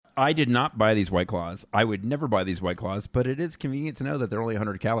I did not buy these White Claws. I would never buy these White Claws, but it is convenient to know that they're only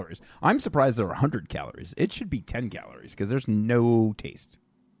 100 calories. I'm surprised they're 100 calories. It should be 10 calories because there's no taste.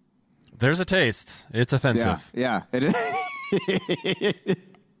 There's a taste. It's offensive. Yeah, it is.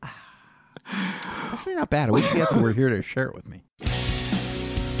 Actually, not bad. I wish you guys were here to share it with me.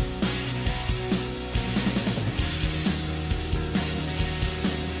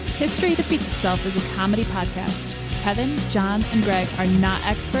 History Defeats Itself is a comedy podcast. Kevin, John, and Greg are not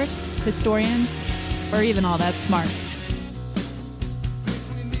experts, historians, or even all that smart.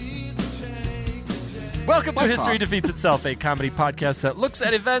 Welcome to History Defeats Itself, a comedy podcast that looks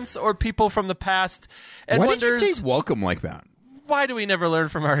at events or people from the past and Why wonders, did you say welcome like that? why do we never learn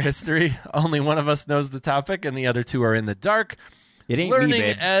from our history? Only one of us knows the topic, and the other two are in the dark, It ain't learning me,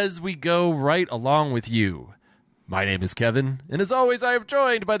 babe. as we go right along with you. My name is Kevin, and as always, I am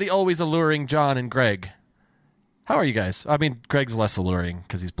joined by the always alluring John and Greg. How are you guys? I mean, Greg's less alluring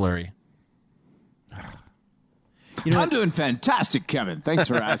because he's blurry. I'm doing fantastic, Kevin. Thanks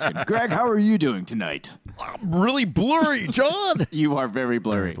for asking. Greg, how are you doing tonight? I'm really blurry, John. You are very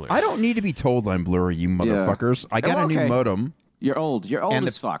blurry. I don't need to be told I'm blurry, you motherfuckers. I got a new Okay. modem. You're old. You're old And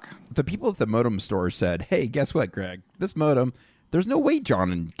as fuck. The people at the modem store said, hey, guess what, Greg? This modem, there's no way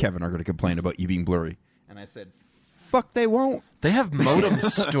John and Kevin are going to complain about you being blurry. And I said, fuck, they won't. They have modem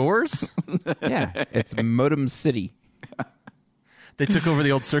stores? Yeah, it's Modem City. They took over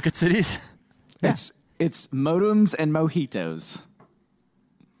the old circuit cities? It's modems and mojitos.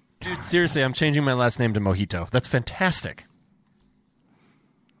 Dude, seriously, I'm changing my last name to Mojito. That's fantastic.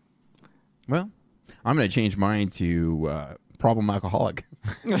 Well, I'm going to change mine to Problem Alcoholic.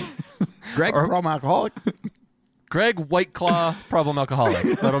 Greg, Problem Alcoholic. Greg White Claw, Problem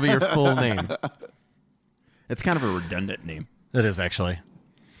Alcoholic. That'll be your full name. It's kind of a redundant name. It is, actually.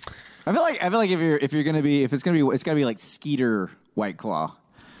 I feel like if it's gotta be like Skeeter White Claw.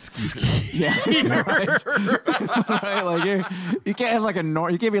 Yeah, right. Right, like you can't have like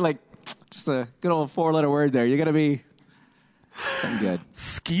you can't be like just a good old 4-letter word there. You gotta be something good.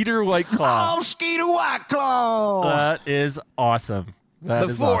 Skeeter White Claw. Oh, Skeeter White Claw. That is awesome. That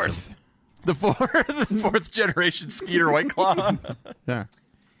is awesome. The fourth generation Skeeter White Claw. Yeah.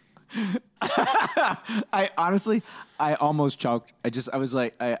 I honestly almost choked. I was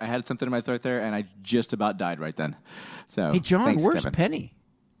like, I had something in my throat there, and I just about died right then. So, Hey, John, thanks, where's Kevin. Penny?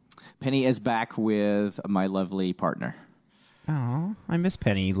 Penny is back with my lovely partner. Oh, I miss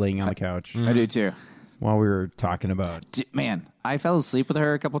Penny laying on the couch I do too. while we were talking about. Man, I fell asleep with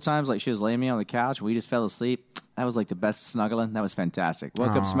her a couple times. Like she was laying me on the couch. We just fell asleep. That was like the best snuggling. That was fantastic.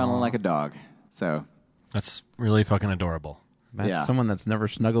 Woke up smelling like a dog. So That's really fucking adorable. That's Yeah. someone that's never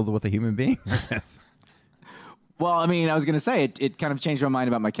snuggled with a human being. Yes. well, I mean, I was going to say it kind of changed my mind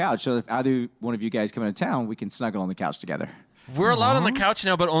about my couch. So if either one of you guys come into town, we can snuggle on the couch together. We're allowed on the couch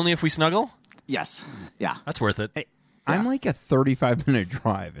now, but only if we snuggle? Yes. Yeah. That's worth it. Hey, I'm like a 35-minute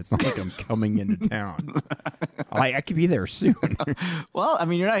drive. It's not like I'm coming into town. I could be there soon. Well, I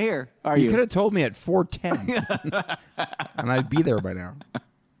mean, you're not here, are You you? could have told me at 4:10, and I'd be there by now.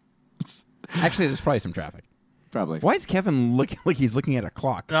 Actually, there's probably some traffic. Probably. Why is Kevin looking like he's looking at a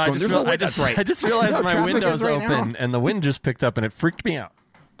clock? No, I Going, just "There's no way that's right." I just realized That's how my traffic window's is right open, now. and the wind just picked up, and it freaked me out.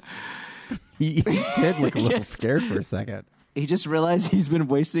 He did look a little Just- scared for a second. He just realized he's been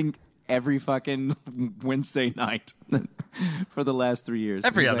wasting every fucking Wednesday night for the last 3 years.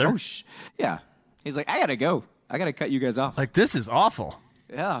 Every He's like, other. Yeah. He's like, I gotta go. I gotta cut you guys off. Like, this is awful.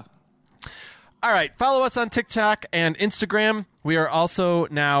 Yeah. All right, follow us on TikTok and Instagram. We are also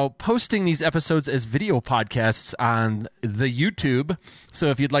now posting these episodes as video podcasts on the YouTube. So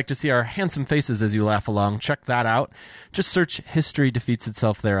if you'd like to see our handsome faces as you laugh along, check that out. Just search History Defeats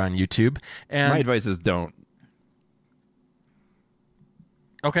Itself there on YouTube. And My advice is don't.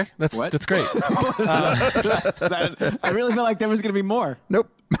 okay, that's great. I really feel like there was gonna be more. Nope.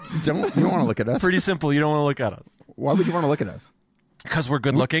 don't. You don't want to look at us. Pretty simple. You don't want to look at us. Why would you want to look at us? Because we're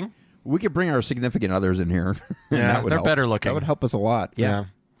good looking. We could bring our significant others in here. and Yeah, that would they're help. better looking. That would help us a lot. Yeah.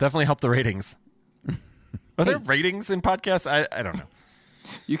 Definitely help the ratings. Are there ratings in podcasts? I don't know.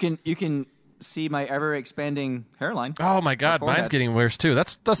 You can see my ever expanding hairline. Oh my God, forehead. mine's getting worse too.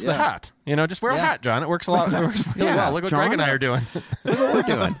 That's the Yeah. hat. You know, just wear a Yeah. hat, John. It works a lot. It works really Yeah, well. Look what John. Greg and I are doing. Look what we're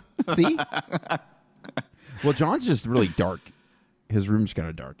doing. See? Well, John's just really dark. His room's kind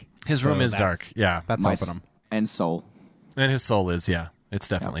of dark. His room So is that's- dark. Yeah, That's My helping him. and soul. and his soul is. Yeah, it's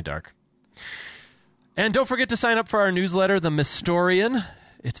definitely dark. And don't forget to sign up for our newsletter, The Mystorian.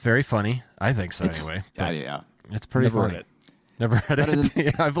 It's very funny. I think so, anyway. Yeah. It's pretty Never funny. read it. Never read Better it.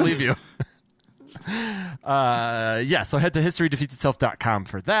 Yeah, I believe you. So head to historydefeatsitself.com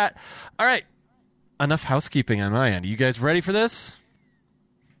for that. All right. Enough housekeeping on my end. You guys ready for this?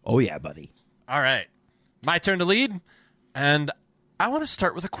 Oh, yeah, buddy. All right. My turn to lead. And I want to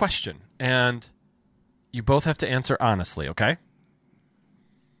start with a question. And you both have to answer honestly, okay?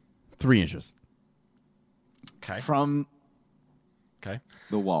 3 inches. Okay. From Okay.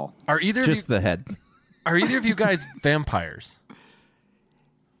 the wall. Are either Just of you, the head. are either of you guys vampires?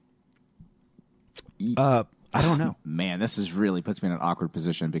 I don't know. Man, this is really puts me in an awkward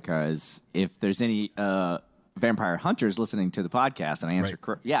position because if there's any vampire hunters listening to the podcast and I answer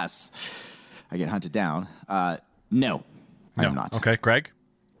yes, I get hunted down. No, I am not. Okay, Greg?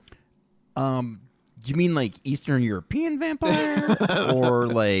 You mean like Eastern European vampire or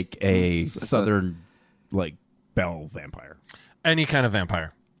like a Southern, like, Bell vampire? Any kind of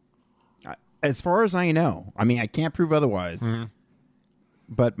vampire. As far as I know. I mean, I can't prove otherwise.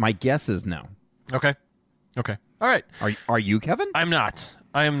 But my guess is no. Okay. Okay. All right. Are you, Kevin? I am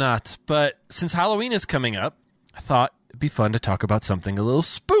not. But since Halloween is coming up, I thought it'd be fun to talk about something a little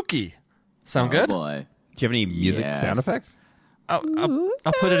spooky. Sound good? Boy. Do you have any music Yes. sound effects? I'll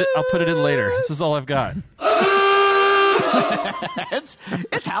put it in later. This is all I've got.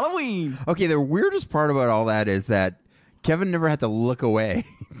 It's Halloween. Okay, the weirdest part about all that is that Kevin never had to look away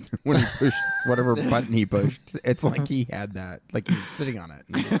when he pushed whatever button he pushed. It's like he had that. Like he was sitting on it.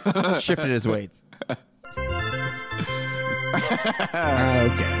 And he just shifted his weights.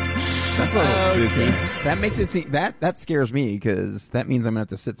 Okay. That's a little spooky. That makes it seem that scares me because that means I'm gonna have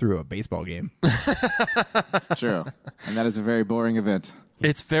to sit through a baseball game. It's true. And that is a very boring event.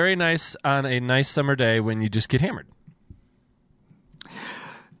 It's very nice on a nice summer day when you just get hammered.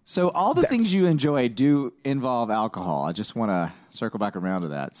 So all the things you enjoy do involve alcohol. I just want to circle back around to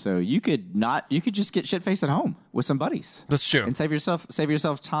that. So you could just get shit faced at home with some buddies. That's true. And save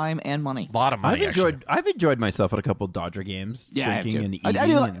yourself time and money. A lot of money. I've enjoyed myself at a couple Dodger games. Yeah, I have drinking too. and I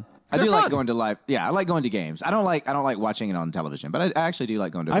eating. do like, and- I do They're like fun. going to live. Yeah, I like going to games. I don't like watching it on television, but I actually do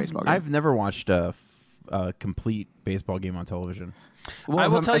like going to a baseball game. I've never watched a complete baseball game on television. Well, I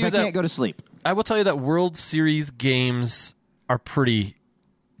will if tell you I that- can't go to sleep. I will tell you that World Series games are pretty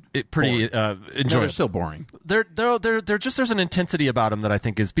They're enjoyable. still boring. They're just there's an intensity about them that I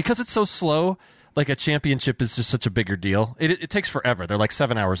think is because it's so slow. Like a championship is just such a bigger deal. It takes forever. They're like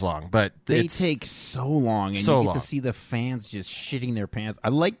 7 hours long, but They it's, take so long, and so you get long. to see the fans just shitting their pants. I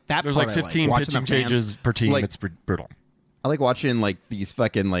like that. there's part like I 15 Watching pitching the fans- changes per team. Like, It's brutal. I like watching like these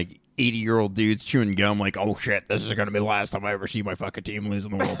fucking like 80-year-old dudes chewing gum. Like, oh shit, this is gonna be the last time I ever see my fucking team lose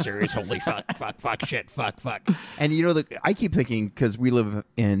in the World Series. Holy fuck, fuck, shit, fuck. And you know, I keep thinking because we live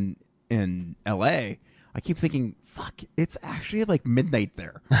in L.A. I keep thinking, fuck, it's actually like midnight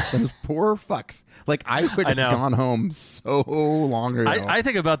there. Those poor fucks. Like, I would have know. gone home so long ago. I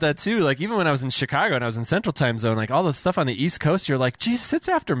think about that too. Like even when I was in Chicago and I was in Central Time Zone, like all the stuff on the East Coast, you're like, Jesus, it's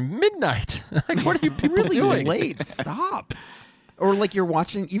after midnight. Like what are you people really doing? late. Stop. Or like you're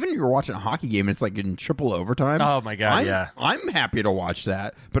watching a hockey game and it's like in triple overtime. Oh, my God, yeah. I'm happy to watch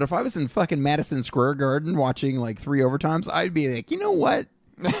that. But if I was in fucking Madison Square Garden watching like 3 overtimes, I'd be like, you know what?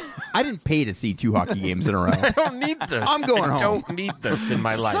 I didn't pay to see 2 hockey games in a row. I don't need this. I'm going I home. don't need this in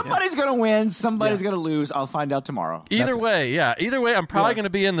my life. Somebody's gonna win. Somebody's gonna lose. I'll find out tomorrow. Either way, I'm probably going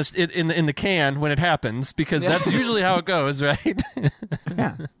to be in the can when it happens because that's usually how it goes, right?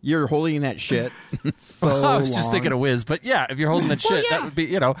 Yeah, you're holding that shit. So I was just long. thinking of Wiz, but yeah, if you're holding that shit, that would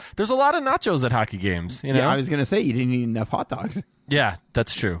be there's a lot of nachos at hockey games. You know, Yeah, I was gonna say you didn't eat enough hot dogs. yeah,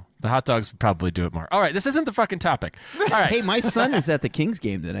 that's true. The hot dogs would probably do it more. All right, this isn't the fucking topic. All right, Hey, my son is at the Kings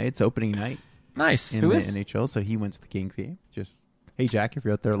game tonight. It's opening night nice. in the NHL, so he went to the Kings game. Hey, Jack, if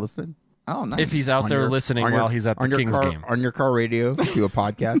you're out there listening. Oh, nice. If he's out On there your- listening on your- while he's at the on your Kings car, game. on your car radio to a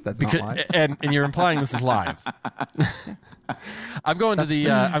podcast that's not live. and you're implying this is live. I'm going to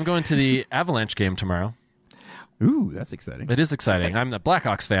the Avalanche game tomorrow. Ooh, that's exciting. It is exciting. I'm the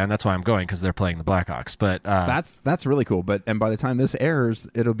Blackhawks fan. That's why I'm going because they're playing the Blackhawks. But That's really cool. And by the time this airs,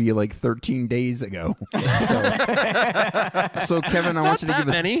 it'll be like 13 days ago. So Kevin, I want you to give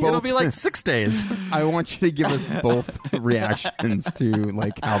us many. both. It'll be like 6 days I want you to give us both reactions to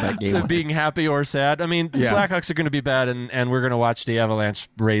like how that game to went. being happy or sad. I mean, the Yeah. Blackhawks are going to be bad, and we're going to watch the Avalanche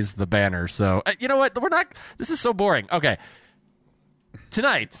raise the banner. So you know what? We're not. This is so boring. Okay,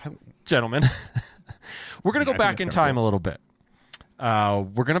 tonight, gentlemen. We're going to go back in time a little bit. We're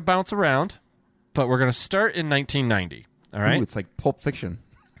going to bounce around, but we're going to start in 1990. All right? Ooh, it's like Pulp Fiction.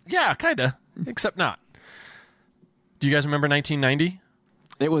 Yeah, kind of, except not. Do you guys remember 1990?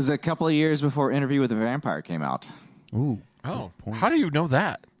 It was a couple of years before Interview with the Vampire came out. Ooh. Oh, how do you know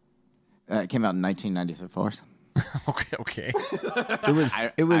that? It came out in 1994. Okay. It was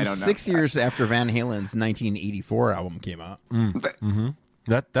don't know. 6 years after Van Halen's 1984 album came out.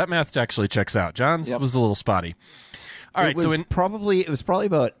 That math actually checks out. John's was a little spotty. All right, it was so probably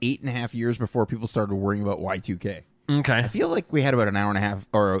about 8.5 years before people started worrying about Y2K. okay. I feel like we had about an hour and a half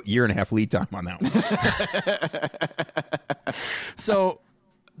or a year and a half lead time on that one. So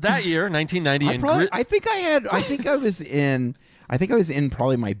that year, 1990, I think I was in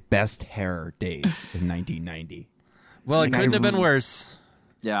probably my best hair days in 1990. well, it couldn't have been worse.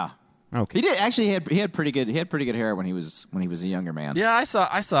 Yeah. Okay. He did actually. He had pretty good hair when he was a younger man. Yeah, I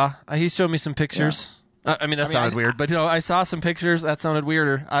saw. He showed me some pictures. I mean, that sounded weird, but I saw some pictures. That sounded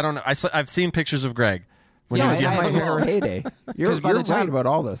weirder. I don't know. I've seen pictures of Greg when he was in my young. hair heyday. You're by the right time- about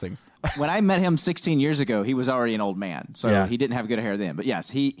all those things. When I met him 16 years ago, he was already an old man, so Yeah. he didn't have good hair then. But yes,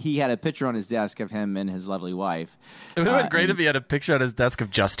 he had a picture on his desk of him and his lovely wife. It would have been great if he had a picture on his desk of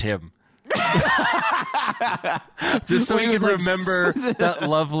just him. Just so When he he could was like remember that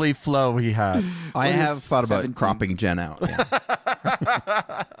lovely flow he had. I he was have thought 17. about cropping Jen out.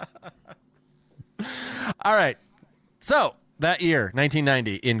 Yeah. All right. So that year,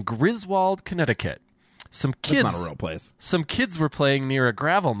 1990, in Griswold, Connecticut, some It's kids not a real place. Some kids were playing near a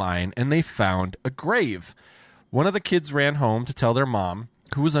gravel mine and they found a grave. One of the kids ran home to tell their mom,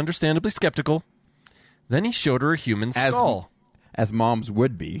 who was understandably skeptical. Then he showed her a human skull. As moms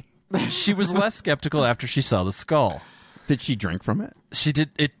would be. She was less skeptical after she saw the skull. Did she drink from it? She did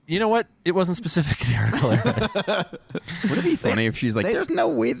it. You know what? It wasn't specific to the article I read. Would it be funny if she's like, "There's no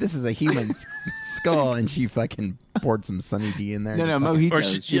way this is a human skull," and she fucking poured some Sunny D in there? No, and no, just mojitos. Or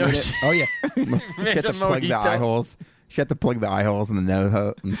she- She yeah, made she- it- Oh yeah, she made had to a plug the mojito. eye holes. She had to plug the eye holes in the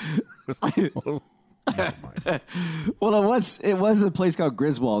nose. Never mind. Well, it was a place called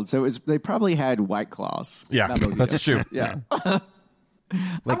Griswold, so they probably had White Claws. Yeah, not mojitos. that's true. Yeah.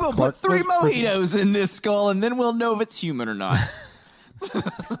 Like I'm going to Clark- put 3 mojitos in this skull, and then we'll know if it's human or not.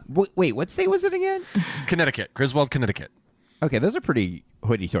 Wait, what state was it again? Connecticut, Griswold, Connecticut. Okay, those are pretty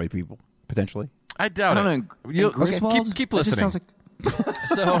hoity-toity people, potentially. I doubt I don't it. know. In You'll- Griswold? keep That just listening. sounds like-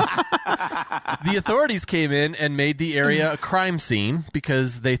 So the authorities came in and made the area a crime scene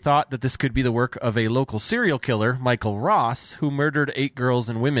because they thought that this could be the work of a local serial killer, Michael Ross, who murdered 8 girls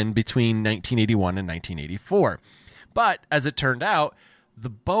and women between 1981 and 1984. But as it turned out, the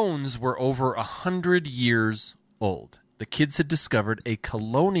bones were over 100 years old. The kids had discovered a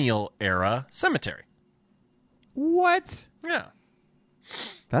colonial era cemetery. What? Yeah.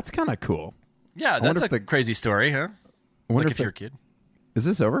 That's kind of cool. Yeah, wonder that's if a the- crazy story, huh? I wonder Like if you're a kid. Is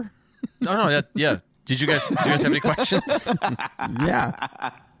this over? No, yeah. Did you guys have any questions?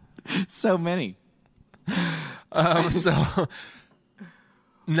 Yeah. so many. So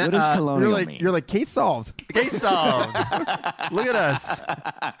What does colonial mean? You're like case solved. case solved. Look at us.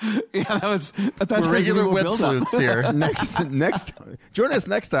 Yeah, that was We're regular web sleuths here. next join us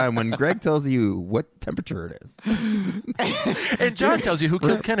next time when Greg tells you what temperature it is. And John tells you who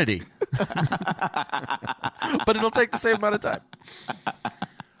killed Kennedy. But it'll take the same amount of time.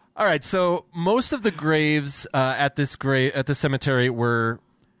 All right, so most of the graves at this cemetery were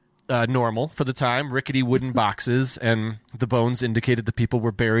normal for the time, rickety wooden boxes, and the bones indicated the people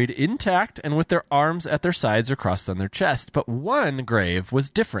were buried intact and with their arms at their sides or crossed on their chest. But one grave was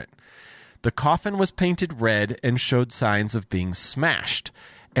different. The coffin was painted red and showed signs of being smashed.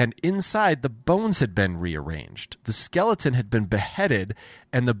 And inside, the bones had been rearranged. The skeleton had been beheaded,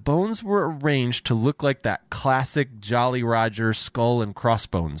 and the bones were arranged to look like that classic Jolly Roger skull and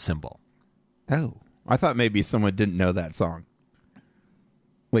crossbones symbol. Oh, I thought maybe someone didn't know that song.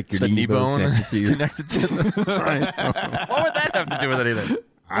 Like your So knee knee bone's bone connected to is you. connected to the... Right. What would that have to do with anything?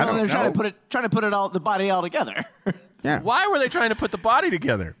 I don't they're know. trying to put it all, the body all together. Yeah. Why were they trying to put the body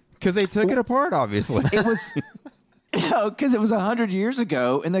together? Because they took it apart, obviously. It was, because it was 100 years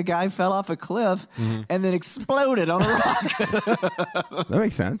ago, and the guy fell off a cliff and then exploded on a rock. That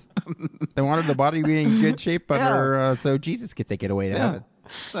makes sense. They wanted the body to be in good shape, but Yeah. so Jesus could take it away to Yeah. heaven.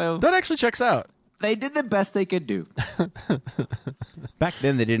 So That actually checks out. they did the best they could do. Back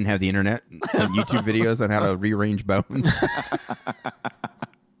then, they didn't have the internet and YouTube videos on how to rearrange bones.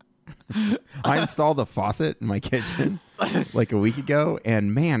 I installed a faucet in my kitchen like a week ago,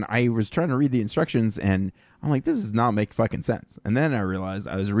 and man, I was trying to read the instructions, and I'm like, this does not make fucking sense. And then I realized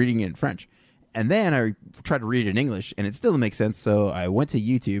I was reading it in French. And then I tried to read it in English, and it still didn't make sense. So I went to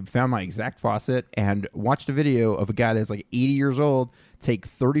YouTube, found my exact faucet, and watched a video of a guy that's like 80 years old take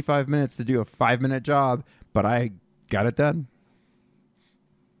 35 minutes to do a 5-minute job, but I got it done.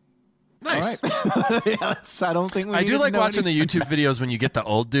 Nice. I don't think we I do needed to like know watching any- the YouTube videos when you get the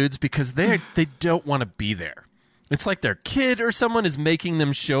old dudes because they don't want to be there. It's like their kid or someone is making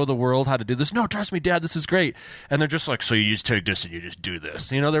them show the world how to do this. No, trust me, Dad, this is great. And they're just like, so you just take this and you just do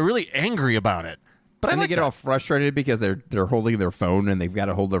this. You know, they're really angry about it. But I And like they get that. all frustrated because they're holding their phone and they've got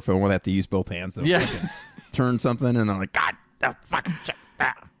to hold their phone when they have to use both hands. So Yeah. turn something, and they're like, God, fuck, shit,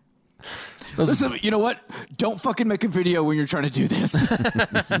 ah." Listen, you know what? Don't fucking make a video when you're trying to do this.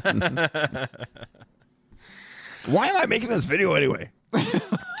 Why am I making this video anyway?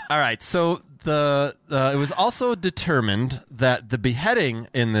 All right, so it was also determined that the beheading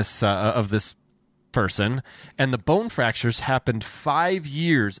in this of this person and the bone fractures happened 5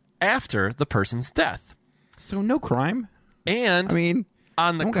 years after the person's death. So no crime. And I mean,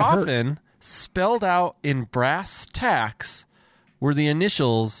 on the no one got hurt. coffin, spelled out in brass tacks, were the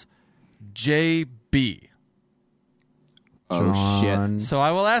initials JB. Oh, John. shit. So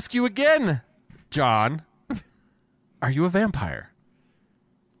I will ask you again, John, are you a vampire?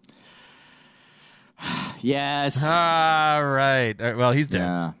 Yes. All right. Well, he's dead.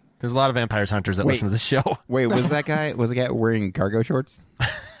 Yeah. There's a lot of vampires hunters that Wait. listen to this show. Wait, was the guy wearing cargo shorts?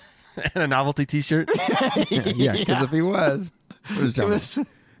 And a novelty T-shirt. Yeah, because if he was, it was John.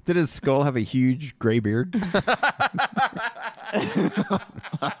 Did his skull have a huge gray beard?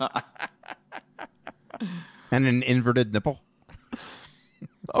 And an inverted nipple?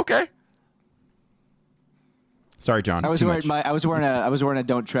 Okay. Sorry, John. I was too wearing much. I was wearing a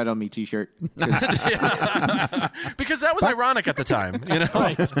 "Don't Tread on Me" T-shirt. Because that was ironic at the time, you know.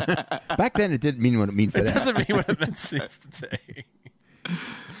 Back then, it didn't mean what it means It today. doesn't mean what it meant today.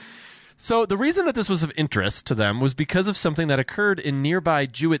 So the reason that this was of interest to them was because of something that occurred in nearby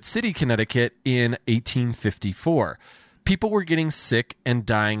Jewett City, Connecticut in 1854. People were getting sick and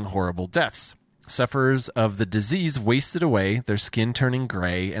dying horrible deaths. Sufferers of the disease wasted away, their skin turning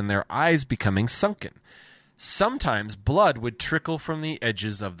gray and their eyes becoming sunken. Sometimes blood would trickle from the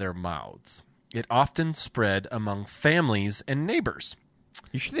edges of their mouths. It often spread among families and neighbors.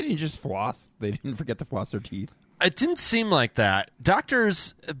 You sure they didn't just floss? They didn't forget to floss their teeth? It didn't seem like that.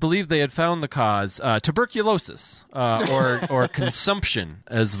 Doctors believed they had found the cause, tuberculosis, or consumption,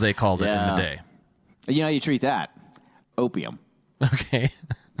 as they called it in the day. You know how you treat that? Opium. Okay.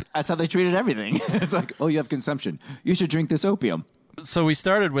 That's how they treated everything. It's like, oh, you have consumption. You should drink this opium. So we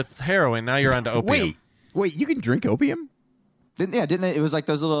started with heroin. Now you're on to opium. Wait, you can drink opium? Didn't they? It was like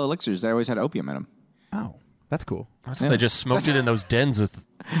those little elixirs. They always had opium in them. Oh, that's cool. I thought they just smoked it in those dens with, the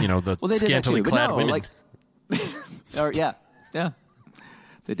Well, they did that scantily too, but clad no, women. like, or yeah,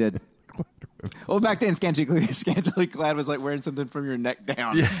 they did. Well, back then, scantily clad was like wearing something from your neck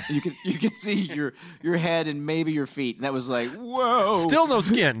down. Yeah. You could see your head and maybe your feet, and that was like, whoa. Still no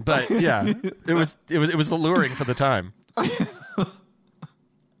skin, but yeah, it was alluring for the time.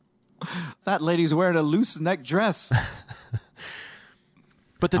 That lady's wearing a loose neck dress.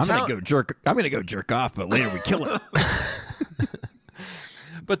 But I'm gonna go jerk off, but later we kill her.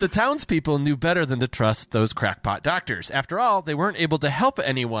 But the townspeople knew better than to trust those crackpot doctors. After all, they weren't able to help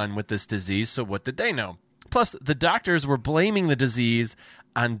anyone with this disease, so what did they know? Plus, the doctors were blaming the disease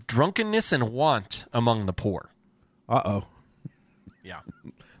on drunkenness and want among the poor. Uh-oh. Yeah.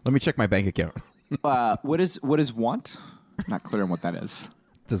 Let me check my bank account. What is want? Not clear on what that is.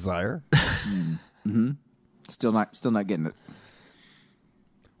 Desire? Still not getting it.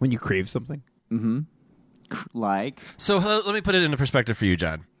 When you crave something? Like, So let me put it into perspective for you,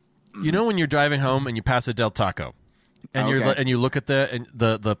 John. You know when you're driving home and you pass a Del Taco, and Okay. you look at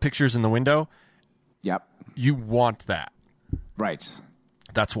the pictures in the window, yep, you want that. right.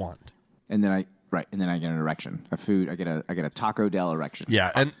 That's want. And then I get an erection. I get a Taco Del erection.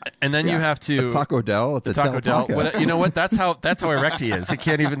 Yeah, and then you Yeah. have to Taco Del? It's a Taco Del. Taco. What- you know what? That's how erect he is. He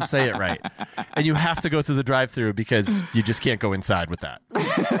can't even say it right, and you have to go through the drive-through because you just can't go inside with that.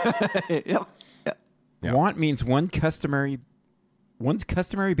 Yep. Yeah. Want means one's customary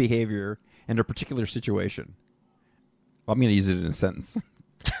behavior in a particular situation. Well, I'm going to use it in a sentence.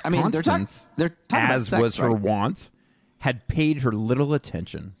 I mean, they're talking Constance, about as sex, was her right? wont, had paid her little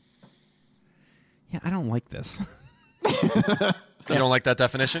attention. Yeah, I don't like this. You don't like that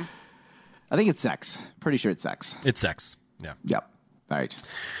definition? I think it's sex. Pretty sure it's sex. It's sex. Yeah. Yep. All right.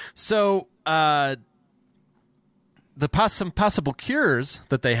 So some possible cures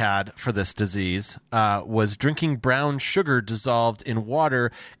that they had for this disease was drinking brown sugar dissolved in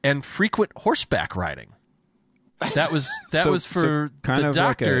water and frequent horseback riding. That was for kind the of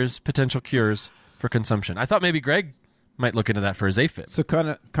like doctors' potential cures for consumption. I thought maybe Greg might look into that for his AFib. So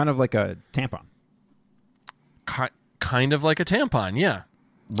kind of like a tampon. Kind of like a tampon, yeah.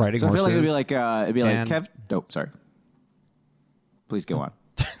 Riding So I feel like horses. it'd be like and- Kev. Oh, sorry. Please go on.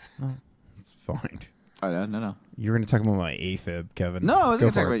 It's fine. Oh, no. You're going to talk about my AFib, Kevin. No, I wasn't Go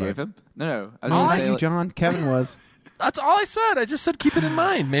going to talk for it, about bud. AFib. No. I was Oh, gonna I say, see, like- John. Kevin was. That's all I said. I just said keep it in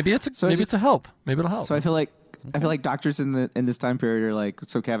mind. Maybe it's a help. Maybe it'll help. So I feel like doctors in this time period are like,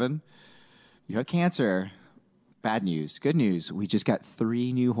 so Kevin, you have cancer. Bad news. Good news. We just got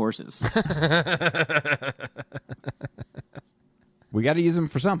 3 new horses. We got to use them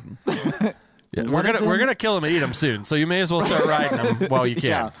for something. Yeah, we're gonna kill them and eat them soon, so you may as well start riding them while you can.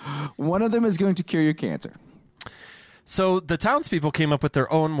 Yeah. One of them is going to cure your cancer. So the townspeople came up with their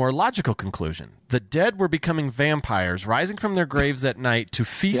own, more logical conclusion. The dead were becoming vampires, rising from their graves at night to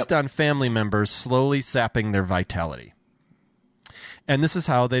feast on family members, slowly sapping their vitality. And this is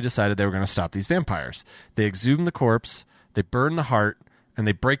how they decided they were going to stop these vampires. They exhume the corpse, they burn the heart, and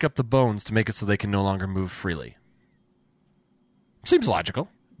they break up the bones to make it so they can no longer move freely. Seems logical.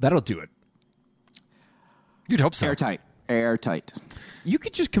 That'll do it. You'd hope so. Airtight. You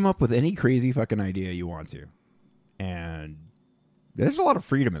could just come up with any crazy fucking idea you want to. And there's a lot of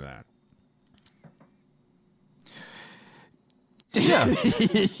freedom in that.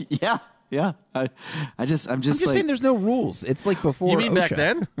 Yeah. Yeah. I'm just I'm just like, saying there's no rules. It's like before You mean back OSHA.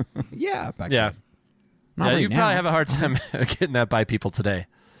 then? Yeah, back Yeah. then. Not Yeah, right you now. probably have a hard time getting that by people today.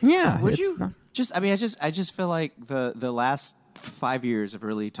 Yeah. would it's you not- just? I mean, I just feel like the last 5 years have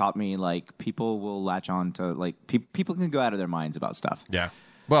really taught me like people will latch on to like people can go out of their minds about stuff. Yeah.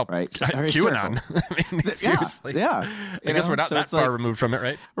 Well, Right. QAnon. I mean, seriously. Yeah. I guess we're not So that it's far like- removed from it,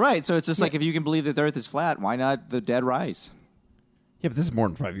 right? Right. So it's just like if you can believe that the Earth is flat, why not the dead rise? Yeah, but this is more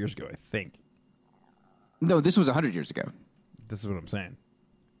than 5 years ago, I think. No, this was 100 years ago. This is what I'm saying.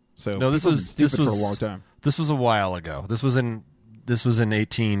 So No, this people have was been this stupid was for a long time. This was a while ago. This was in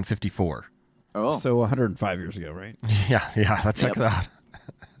 1854. Oh, So 105 years ago, right? Yeah, that checks Yep. out.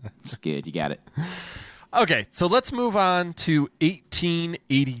 it's good. You got it. Okay, so let's move on to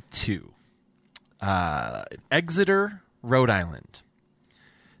 1882. Exeter, Rhode Island.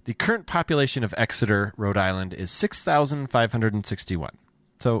 The current population of Exeter, Rhode Island is 6,561.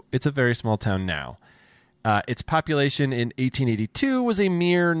 So it's a very small town now. Its population in 1882 was a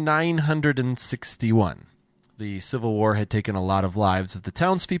mere 961. The Civil War had taken a lot of lives of the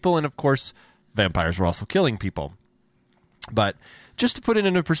townspeople, and of course, vampires were also killing people. But just to put it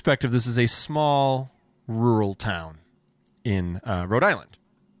into perspective, this is a small rural town in Rhode Island.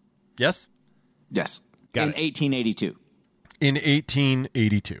 Yes? Yes. Got in it. 1882. In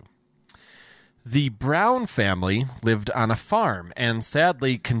 1882. The Brown family lived on a farm, and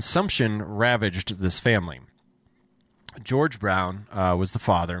sadly, consumption ravaged this family. George Brown was the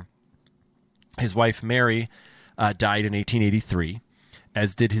father. His wife, Mary, died in 1883,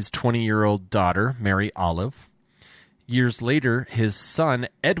 as did his 20-year-old daughter, Mary Olive. Years later, his son,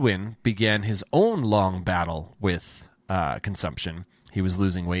 Edwin, began his own long battle with consumption. He was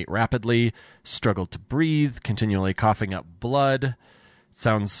losing weight rapidly, struggled to breathe, continually coughing up blood.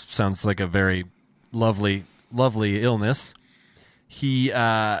 Sounds like a very lovely illness. He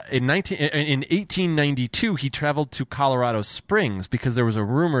in 1892 he traveled to Colorado Springs because there was a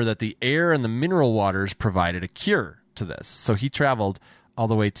rumor that the air and the mineral waters provided a cure to this. So he traveled all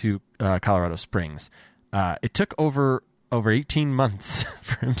the way to Colorado Springs. It took over 18 months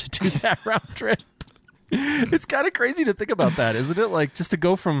for him to do that round trip. It's kind of crazy to think about that, isn't it? Like just to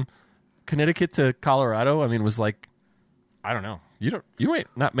go from Connecticut to Colorado, I mean, was like, I don't know. You might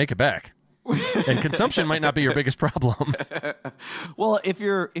not make it back. And consumption might not be your biggest problem. Well, if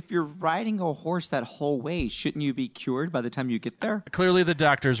you're riding a horse that whole way, shouldn't you be cured by the time you get there? Clearly the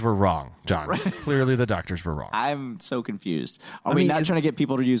doctors were wrong, John. Clearly the doctors were wrong. I'm so confused. Are we mean, not trying to get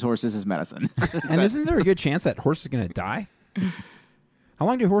people to use horses as medicine? And isn't there a good chance that horse is going to die? How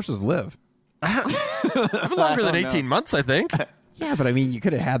long do horses live? Longer than 18 months, I think. Yeah, but I mean, you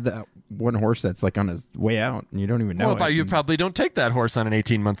could have had that one horse that's like on his way out, and you don't even know. Well, but it. you probably don't take that horse on an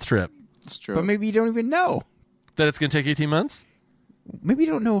 18-month trip. It's true. But maybe you don't even know. That it's going to take 18 months? Maybe you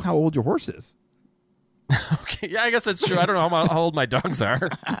don't know how old your horse is. Okay, yeah, I guess that's true. I don't know how old my dogs are.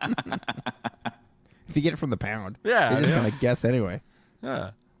 If you get it from the pound, Yeah, they're just yeah. going to guess anyway.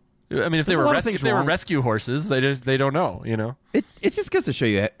 Yeah. I mean, if they There's a were lot of things wrong. rescue horses, they don't know, you know. It just goes to show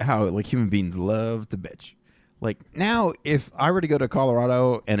you how like human beings love to bitch. Like now, if I were to go to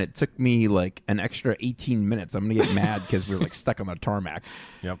Colorado and it took me like an extra 18 minutes, I'm gonna get mad because we're like stuck on the tarmac.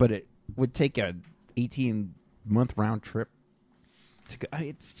 Yep. But it would take a 18-month round trip to go.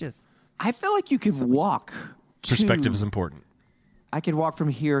 It's just I feel like you could walk. Perspective is important. I could walk from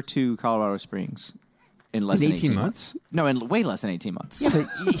here to Colorado Springs in less In than 18 months. No, in way less than 18 months. yeah.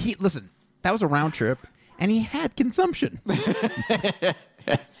 But he listen. That was a round trip, and he had consumption.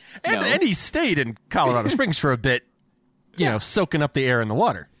 And he stayed in Colorado Springs for a bit, you know, soaking up the air and the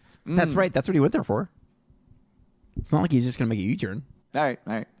water. That's right. That's what he went there for. It's not like he's just gonna make a U-turn. All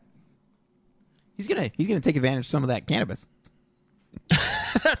right. He's gonna take advantage of some of that cannabis.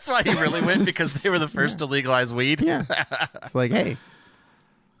 That's why he really went, because they were the first to legalize weed. Yeah. It's like, hey, I'm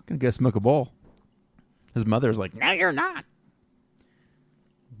gonna go smoke a bowl. His mother's like, "No, you're not."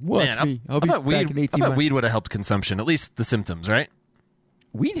 Watch Man, me. I'll be I bet back in 18 I bet months. weed would have helped consumption, at least the symptoms, right?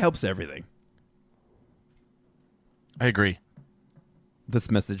 Weed helps everything. I agree. This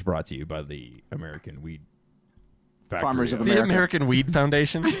message brought to you by the American Weed Factory. Farmers of The America. American Weed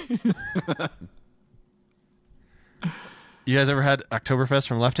Foundation. You guys ever had Oktoberfest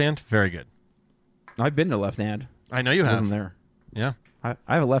from Left Hand? Very good. I've been to Left Hand. I know you I have. wasn't there. Yeah, I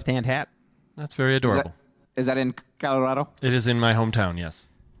have a Left Hand hat. that's very adorable. Is that in Colorado? It is in my hometown, yes.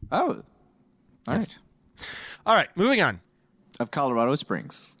 Oh. All right. Yes. All right, moving on. Of Colorado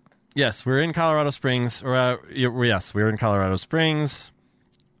Springs. Yes, we're in Colorado Springs. Yes, we're in Colorado Springs.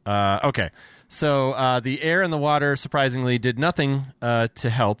 Okay. So the air and the water, surprisingly, did nothing to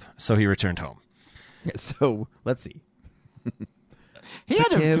help, so he returned home. So let's see. He had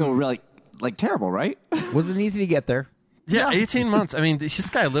to him- feel really terrible, right? Wasn't easy to get there. Yeah, 18 months. I mean, this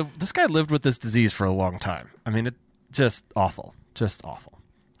guy lived with this disease for a long time. I mean, it just awful. Just awful.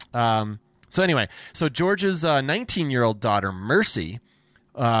 So anyway, George's 19-year-old daughter, Mercy,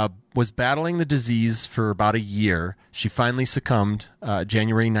 was battling the disease for about a year. She finally succumbed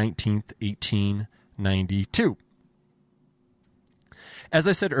January 19th, 1892. As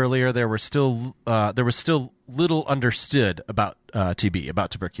I said earlier, there was still little understood about TB,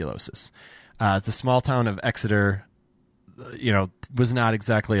 about tuberculosis. The small town of Exeter, was not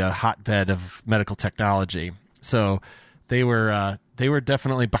exactly a hotbed of medical technology, so they were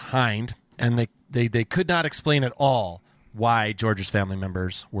definitely behind, and they could not explain at all why George's family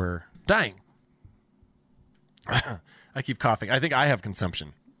members were dying. I keep coughing. I think I have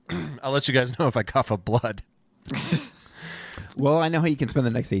consumption. I'll let you guys know if I cough up blood. Well, I know how you can spend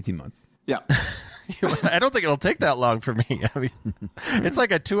the next 18 months. Yeah. I don't think it'll take that long for me. I mean, it's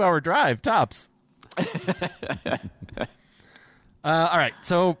like a 2-hour drive, tops. All right.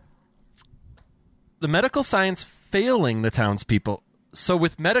 So the medical science failing the townspeople. So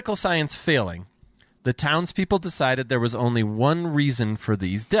with medical science failing, the townspeople decided there was only one reason for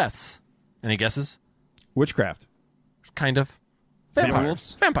these deaths. Any guesses? Witchcraft. Kind of.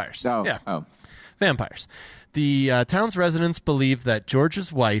 Werewolves? Vampires. Oh. Yeah. Oh. Vampires. The town's residents believed that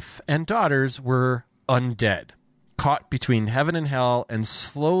George's wife and daughters were undead, caught between heaven and hell and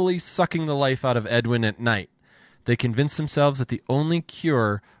slowly sucking the life out of Edwin at night. They convinced themselves that the only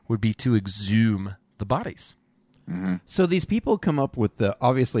cure would be to exhume the bodies. So these people come up with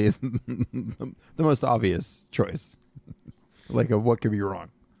obviously the most obvious choice, like of what could be wrong.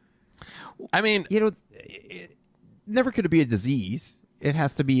 I mean, Never could it be a disease. It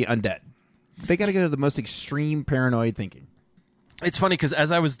has to be undead. They got to go to the most extreme paranoid thinking. it's funny because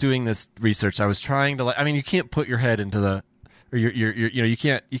as I was doing this research, I was trying to I mean, you can't put your head into the, or you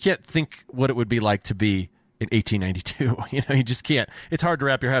can't think what it would be like to be in 1892. You just can't. It's hard to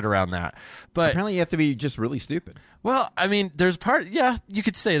wrap your head around that. But Apparently, you have to be just really stupid. well, I mean, there's you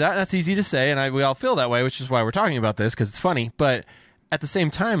could say that. That's easy to say, and we all feel that way, which is why we're talking about this because it's funny. But at the same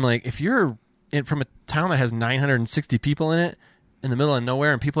time, like if you're from a town that has 960 people in it, in the middle of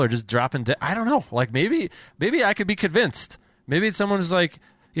nowhere, and people are just dropping dead, I don't know. Like maybe I could be convinced. Maybe someone was like,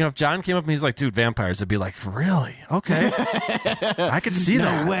 if John came up and he's like, "Dude, vampires," I'd be like, "Really? Okay, I could see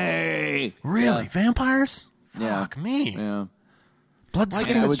that. Way. Really, vampires? Yeah. Fuck me. Yeah. Blood Well, I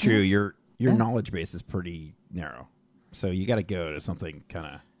guess science. that's true. Your knowledge base is pretty narrow, so you got to go to something kind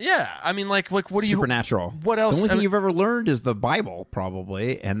of Yeah, I mean, like what do you? supernatural. What else? The only I thing mean- you've ever learned is the Bible,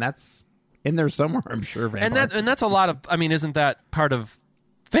 probably, and that's in there somewhere. I'm sure. Vampires. and that's a lot of. I mean, isn't that part of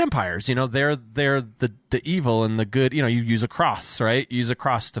vampires? They're the evil and the good. You use a cross, right? You use a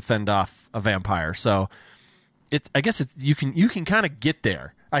cross to fend off a vampire. So I guess you can kind of get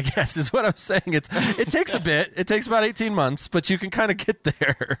there. I guess is what I'm saying. It takes a bit. It takes about 18 months, but you can kind of get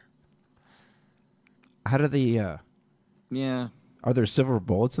there. How do the Yeah. are there silver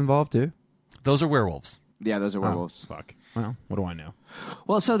bullets involved too? Those are werewolves. Yeah, those are werewolves. Oh, fuck. Well, what do I know?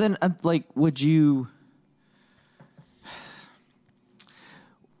 Well, so then,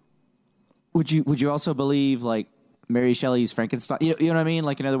 would you also believe like Mary Shelley's Frankenstein? You know what I mean?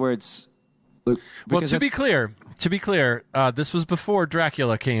 Like, in other words, Well, because to be clear, this was before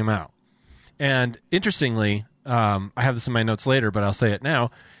Dracula came out, and interestingly, I have this in my notes later, but I'll say it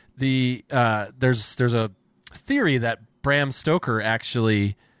now. There's a theory that Bram Stoker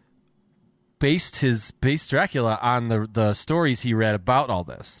actually based Dracula on the stories he read about all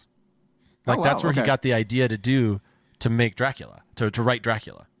this. Like wow, that's where he okay. got the idea to make Dracula, to write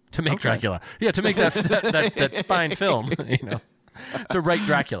Dracula, to make Dracula. Yeah, to make that fine film, to write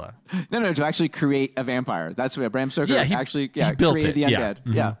Dracula. no, to actually create a vampire. That's what Bram Stoker Yeah, he actually built created it. the Yeah. undead.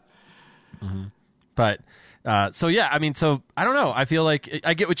 Yeah. But So yeah, I mean, so I don't know. I feel like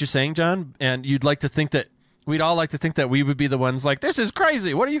I get what you're saying, John, and you'd like to think that we'd all like to think that we would be the ones like, this is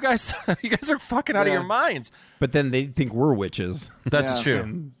crazy. What are you guys? You guys are fucking out of your minds. But then they think we're witches. That's Yeah.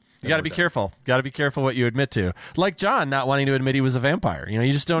 true. You got to be careful. Got to be careful what you admit to. Like John not wanting to admit he was a vampire. You know,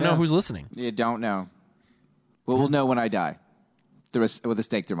 you just don't know Yeah. who's listening. You don't know. Well, we'll know when I die. With a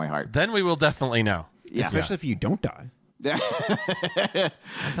stake through my heart. Then we will definitely know. Yeah. Especially if you don't die. That's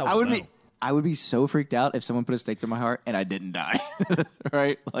how I we'll would know. be. I would be so freaked out if someone put a stake through my heart and I didn't die.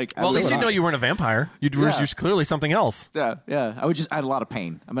 Right? Like, Well, at least you know you weren't a vampire. You're clearly something else. Yeah, yeah. I had a lot of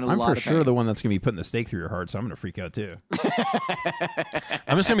pain. I'm in a I'm lot for of sure pain. the one that's going to be putting the stake through your heart, so I'm going to freak out too.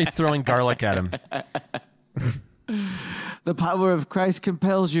 I'm just going to be throwing garlic at him. The power of Christ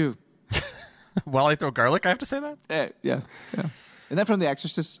compels you. While I throw garlic, I have to say that? Yeah. Isn't that from The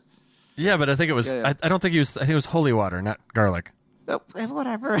Exorcist? Yeah, but I think it was, Yeah. I don't think I think it was holy water, not garlic. Oh,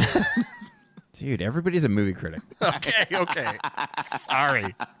 whatever. Dude, everybody's a movie critic. Okay.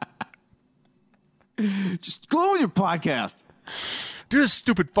 Sorry. Just go on with your podcast. Do this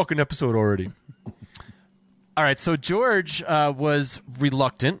stupid fucking episode already. All right, so George was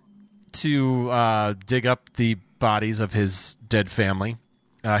reluctant to dig up the bodies of his dead family.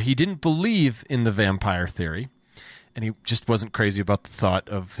 He didn't believe in the vampire theory, and he just wasn't crazy about the thought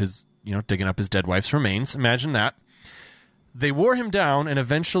of his, digging up his dead wife's remains. Imagine that. They wore him down, and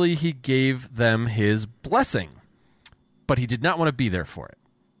eventually he gave them his blessing, but he did not want to be there for it.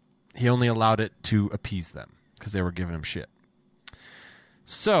 He only allowed it to appease them because they were giving him shit.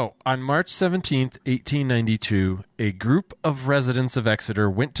 So, on March 17th, 1892, a group of residents of Exeter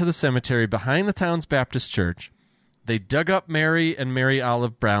went to the cemetery behind the town's Baptist church. They dug up Mary and Mary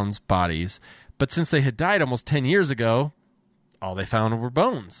Olive Brown's bodies, but since they had died almost 10 years ago, all they found were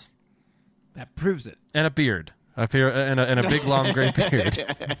bones That proves it. and a beard, and a big, long, gray beard.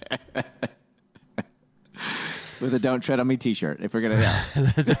 With a "Don't Tread on Me" T-shirt. If we're gonna, yeah.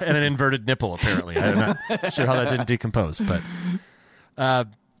 And an inverted nipple, apparently. I'm not sure how that didn't decompose, but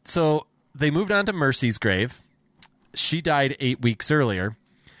so they moved on to Mercy's grave. She died 8 weeks earlier.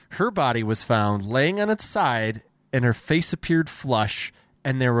 Her body was found laying on its side, and her face appeared flush,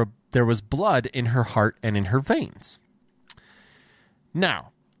 and there was blood in her heart and in her veins.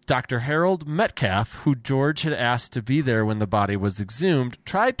 Now, Dr. Harold Metcalf, who George had asked to be there when the body was exhumed,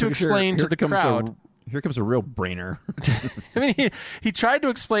 tried to explain to the crowd. Here comes a real brainer. I mean, he tried to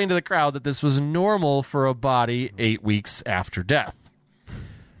explain to the crowd that this was normal for a body 8 weeks after death.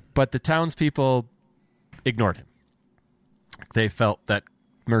 But the townspeople ignored him. They felt that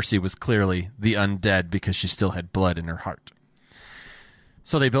Mercy was clearly the undead because she still had blood in her heart.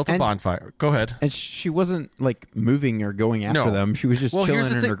 So they built a bonfire. Go ahead. And she wasn't like moving or going after No. them. She was just chilling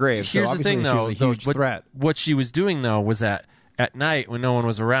in her grave. Here's so the thing, though. She was a huge threat. What she was doing, though, was that at night when no one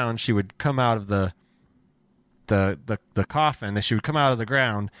was around, she would come out of the coffin. She would come out of the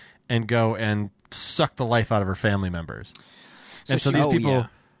ground and go and suck the life out of her family members. So these people,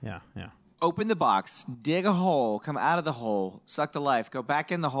 Yeah. Open the box, dig a hole, come out of the hole, suck the life, go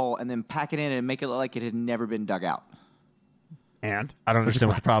back in the hole, and then pack it in and make it look like it had never been dug out. And I don't understand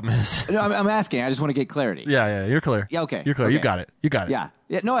what the problem is. No, I'm asking. I just want to get clarity. Yeah, you're clear. Yeah, okay. You're clear. Okay. You got it.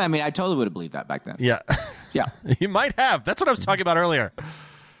 Yeah. No, I mean, I totally would have believed that back then. Yeah. Yeah. You might have. That's what I was talking about earlier.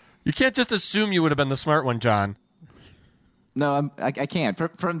 You can't just assume you would have been the smart one, John. No, I can't.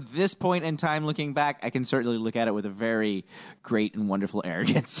 From this point in time, looking back, I can certainly look at it with a very great and wonderful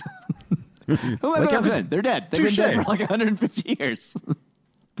arrogance. Who am I gonna offend? They're dead. They've been dead for like 150 years. so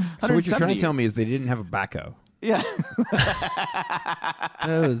what you're trying to tell me is they didn't have a backhoe. Yeah.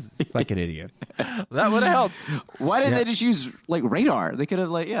 Those fucking idiots. That would have helped. Why didn't they just use like radar? They could have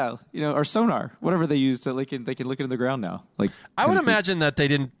or sonar, whatever they use to they can look into the ground now. Like I would imagine that they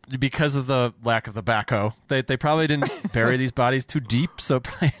didn't, because of the lack of the backhoe, they probably didn't bury these bodies too deep, so it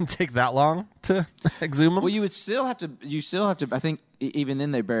probably didn't take that long to exhume them. Well, you still have to. I think even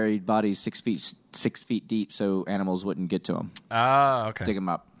then they buried bodies 6 feet deep, so animals wouldn't get to them. Ah, okay. Dig them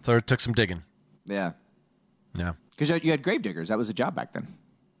up. So it took some digging. Yeah. Yeah. Because you had grave diggers. That was a job back then.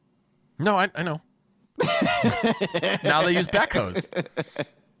 No, I know. Now they use backhoes.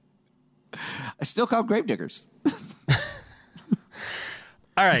 I still call grave diggers.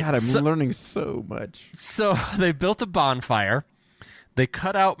 All right. God, I'm learning so much. So they built a bonfire. They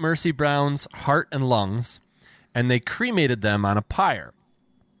cut out Mercy Brown's heart and lungs, and they cremated them on a pyre.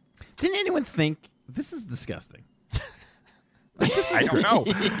 Didn't anyone think this is disgusting? I don't know.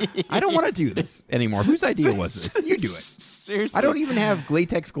 I don't want to do this anymore. Whose idea was this? You do it. Seriously. I don't even have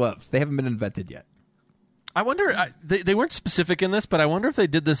latex gloves. They haven't been invented yet. I wonder, they weren't specific in this, but I wonder if they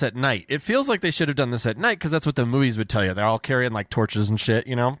did this at night. It feels like they should have done this at night because that's what the movies would tell you. They're all carrying like torches and shit,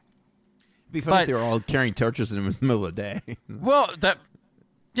 you know? It'd be funny if they were all carrying torches and it was the middle of the day. Well,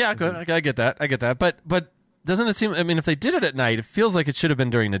 I get that. But doesn't it seem? I mean, if they did it at night, it feels like it should have been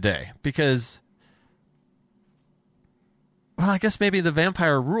during the day because. Well, I guess maybe the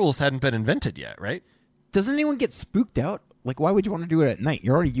vampire rules hadn't been invented yet, right? Doesn't anyone get spooked out? Like, why would you want to do it at night?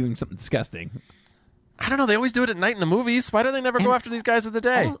 You're already doing something disgusting. I don't know. They always do it at night in the movies. Why do they never go after these guys at the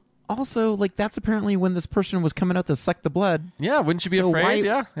day? Also, like, that's apparently when this person was coming out to suck the blood. Yeah, wouldn't you be So afraid?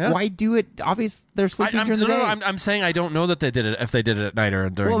 Why, Yeah. Why do it? Obviously, they're sleeping during the day. I'm saying I don't know that they did it if they did it at night or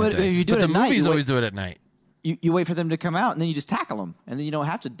during Well, the but day. if you do but it the at night, movies you always do it at night. You wait for them to come out, and then you just tackle them, and then you don't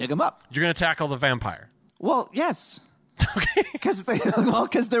have to dig them up. You're going to tackle the vampire. Well, yes. Okay. Because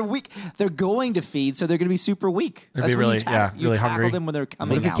they're weak. They're going to feed, so they're going to be super weak. They'd That's be when really- you tackle, really you tackle hungry. them when they're What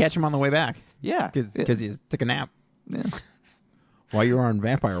coming if you out. catch him on the way back? Yeah, Because he took a nap Yeah. while you were on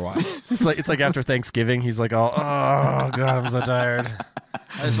Vampire Watch. It's like after Thanksgiving, he's like, oh God, I'm so tired.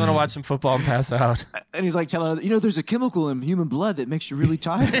 I just want to watch some football and pass out. And he's like telling her, there's a chemical in human blood that makes you really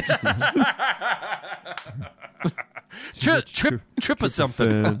tired. Trip or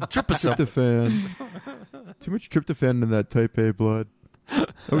something. Trip or something. Tryptophan. Too much tryptophan in that type A blood.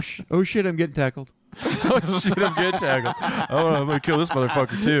 Oh shit, I'm getting tackled. Oh shit, I'm getting tackled. Oh, I'm gonna kill this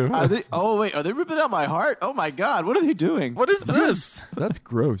motherfucker too. Are they ripping out my heart? Oh my God, what are they doing? What is this? That's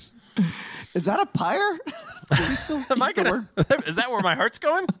gross. Is that a pyre? Am I gonna? Is that where my heart's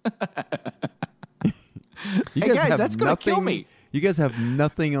going? You Hey, guys, have that's gonna kill me. You guys have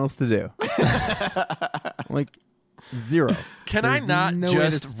nothing else to do. Like, zero. Can I There's not no way to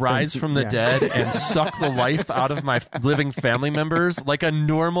just rise spend- from the yeah. dead and suck the life out of my living family members like a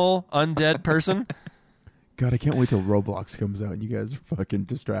normal undead person? God, I can't wait till Roblox comes out and you guys are fucking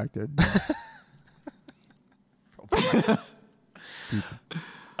distracted.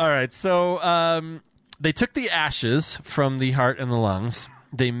 All right, so they took the ashes from the heart and the lungs,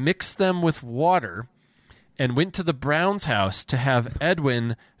 they mixed them with water, and went to the Brown's house to have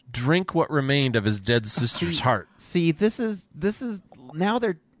Edwin drink what remained of his dead sister's heart. See, this is now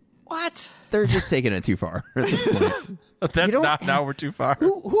they're just taking it too far at this point. You don't- Now we're too far.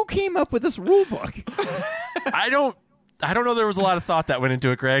 Who came up with this rule book? I don't know. There was a lot of thought that went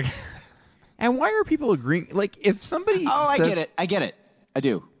into it, Greg. And why are people agreeing? Like, if somebody I says, get it. I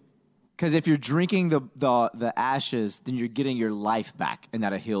do. Because if you're drinking the ashes, then you're getting your life back, and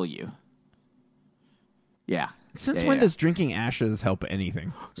that'll heal you. Yeah. Since Yeah, when yeah. does drinking ashes help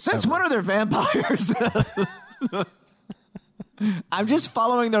anything? Since when are there vampires? I'm just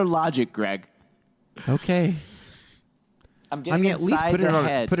following their logic, Greg. Okay. I'm getting I mean, at least inside put it their on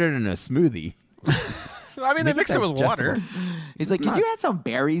head. put it in a smoothie. I mean, they mixed it with water. digestible. He's like, can you add some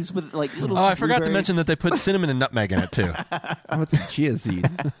berries with like little? Oh, I forgot to blueberries?" mention that they put cinnamon and nutmeg in it too. How about some chia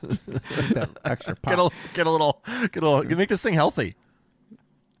seeds? Like that extra pop. Get a little, make this thing healthy.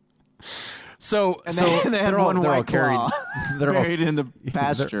 So, And they had they're all- one they're all white carried- claw they're all- buried in the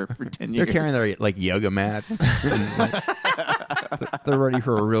pasture for 10 They're years. carrying their like yoga mats. And, like, they're ready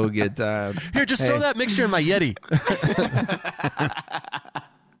for a real good time. here, just throw that mixture in my Yeti.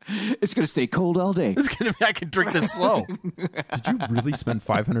 It's gonna stay cold all day. It's gonna be. I can drink this slow. Did you really spend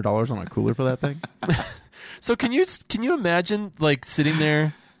 $500 on a cooler for that thing? So can you imagine like sitting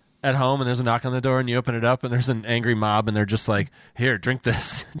there at home and there's a knock on the door and you open it up and there's an angry mob and they're just like, here, drink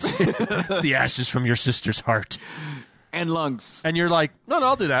this. It's the ashes from your sister's heart. And lungs. And you're like, no,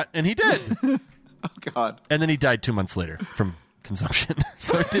 I'll do that. And he did. Oh God. And then he died 2 months later from consumption.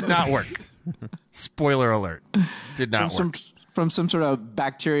 So it did not work. Spoiler alert. Did not work. From some sort of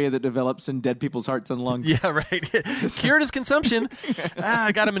bacteria that develops in dead people's hearts and lungs. Yeah, right. Cured his consumption.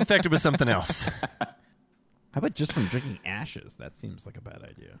 I got him infected with something else. How about just from drinking ashes? That seems like a bad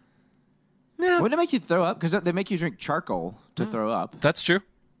idea. Yeah, Wouldn't it make you throw up? Because they make you drink charcoal to throw up. that's true.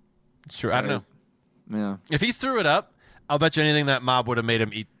 It's true. I don't know. Yeah. If he threw it up, I'll bet you anything that mob would have made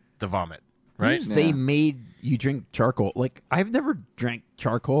him eat the vomit. Right? Who's They made you drink charcoal. Like, I've never drank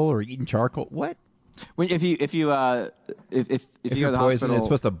charcoal or eaten charcoal. What? When if you If go to the you're poisoned, hospital, it's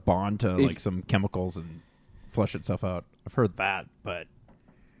supposed to bond to like some chemicals and flush itself out. I've heard that, but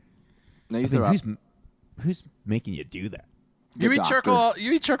no, you I mean, throw up. who's making you do that? You The eat doctor. charcoal.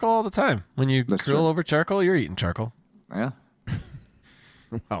 You eat charcoal all the time. When you That's grill true. over charcoal, you're eating charcoal. Yeah.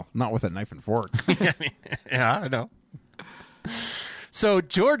 Well, not with a knife and fork. Yeah, I know. So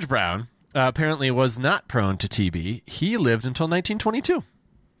George Brown apparently was not prone to TB. He lived until 1922.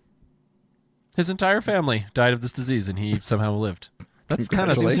 His entire family died of this disease, and he somehow lived. That's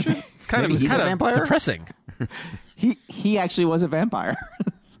kind of Congratulations. it's kind Maybe of he's a kind of vampire? depressing. He actually was a vampire,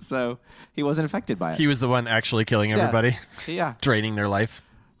 so he wasn't affected by it. He was the one actually killing everybody, Yeah. draining their life.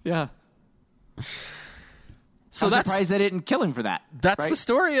 Yeah. So I'm that's surprised they didn't kill him for that. That's right? the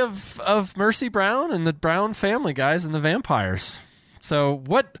story of Mercy Brown and the Brown family, guys, and the vampires. So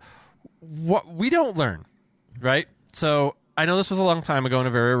what we don't learn, right? So I know this was a long time ago in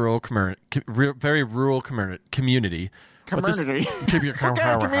a very rural community. But this- Community. Keep your What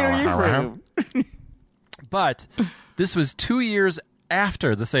kind of community are you from? But this was 2 years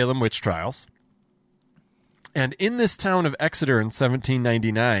after the Salem witch trials. And in this town of Exeter in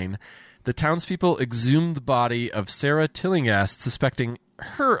 1799, the townspeople exhumed the body of Sarah Tillinghast, suspecting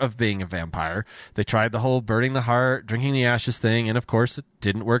her of being a vampire. They tried the whole burning the heart, drinking the ashes thing, and of course it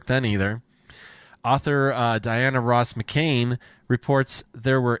didn't work then either. Author Diana Ross McCain reports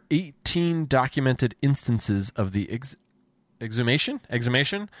there were 18 documented instances of the exhumation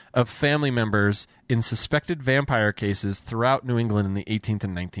of family members in suspected vampire cases throughout New England in the 18th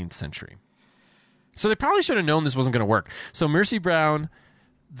and 19th century. So they probably should have known this wasn't going to work. So Mercy Brown,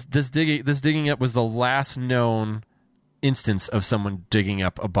 this digging up was the last known instance of someone digging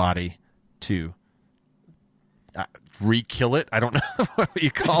up a body to re-kill it. I don't know what you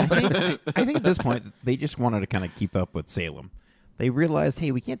call it. I think at this point they just wanted to kind of keep up with Salem. They realized,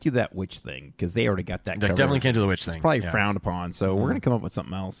 hey, we can't do that witch thing because they already got that They covered. definitely can't do the witch thing. It's probably Yeah. frowned upon, so we're going to come up with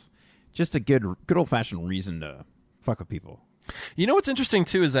something else. Just a good old fashioned reason to fuck with people. You know what's interesting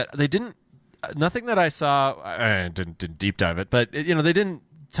too is that they didn't. Nothing that I saw. I didn't deep dive it, but they didn't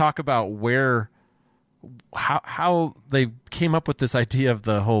talk about how they came up with this idea of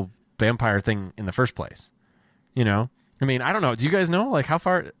the whole vampire thing in the first place. I mean, I don't know. Do you guys know like how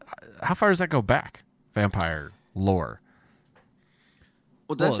far does that go back? Vampire lore.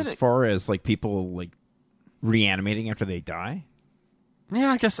 Well, As far as like people like reanimating after they die, Yeah,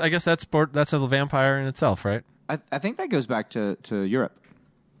 I guess that's a vampire in itself, right? I think that goes back to Europe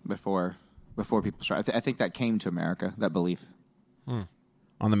before people started. I think that came to America, that belief. on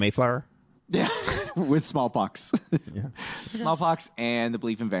the Mayflower. Yeah, with smallpox. Yeah, smallpox and the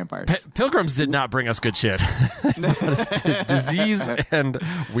belief in vampires. Pilgrims did not bring us good shit. Disease and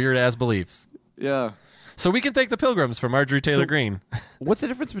weird ass beliefs. Yeah. So we can thank the Pilgrims for Marjorie Taylor Greene. What's the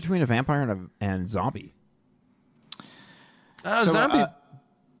difference between a vampire and zombie? Zombies.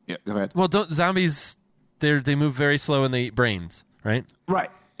 Yeah, go ahead. Well, zombies. They move very slow and they eat brains, right?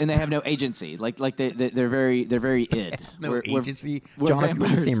 Right, and they have no agency. Like they're very id. No We're- agency. we're John, if you were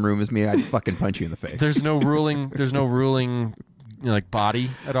in the vampires. same room as me, I'd fucking punch you in the face. There's no ruling like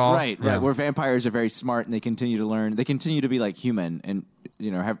body at all. Right. Yeah. Where vampires are very smart and they continue to learn. They continue to be like human and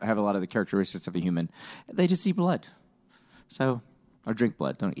have a lot of the characteristics of a human. They just eat blood. So, or drink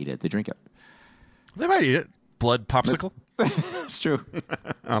blood. Don't eat it. They drink it. They might eat it. Blood popsicle. It's true.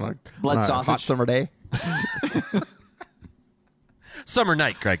 on a Blood on a hot sausage. summer day. Summer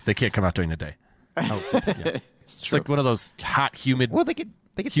night, Greg. They can't come out during the day. Oh, yeah. It's like one of those hot, humid Well, they could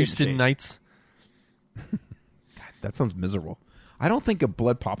Houston nights. That sounds miserable. I don't think a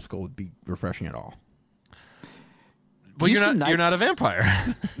blood popsicle would be refreshing at all. Well, Houston you're not a nights.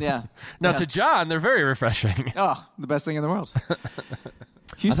 vampire. Yeah. Now, Yeah. to John, they're very refreshing. Oh, the best thing in the world. I thought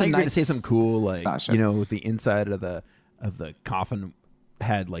Houston you were going to Knights. say something cool, like Ah, shit. the inside of the coffin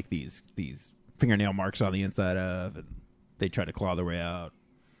had like these fingernail marks on the inside of, and they tried to claw their way out.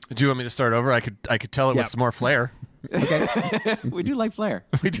 Do you want me to start over? I could tell it Yeah. with some more flair. We do like flair.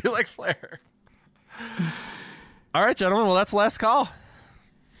 We do like flair. All right, gentlemen. Well, that's the last call.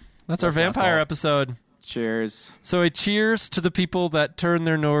 That's our vampire episode. Cheers. So a cheers to the people that turn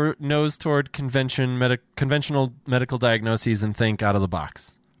their nose toward conventional medical diagnoses and think out of the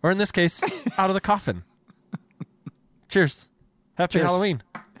box. Or in this case, out of the coffin. Cheers. Happy Cheers. Halloween.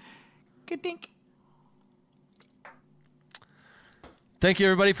 Good dink. Thank you,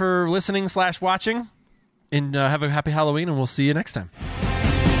 everybody, for listening / watching. And have a happy Halloween, and we'll see you next time.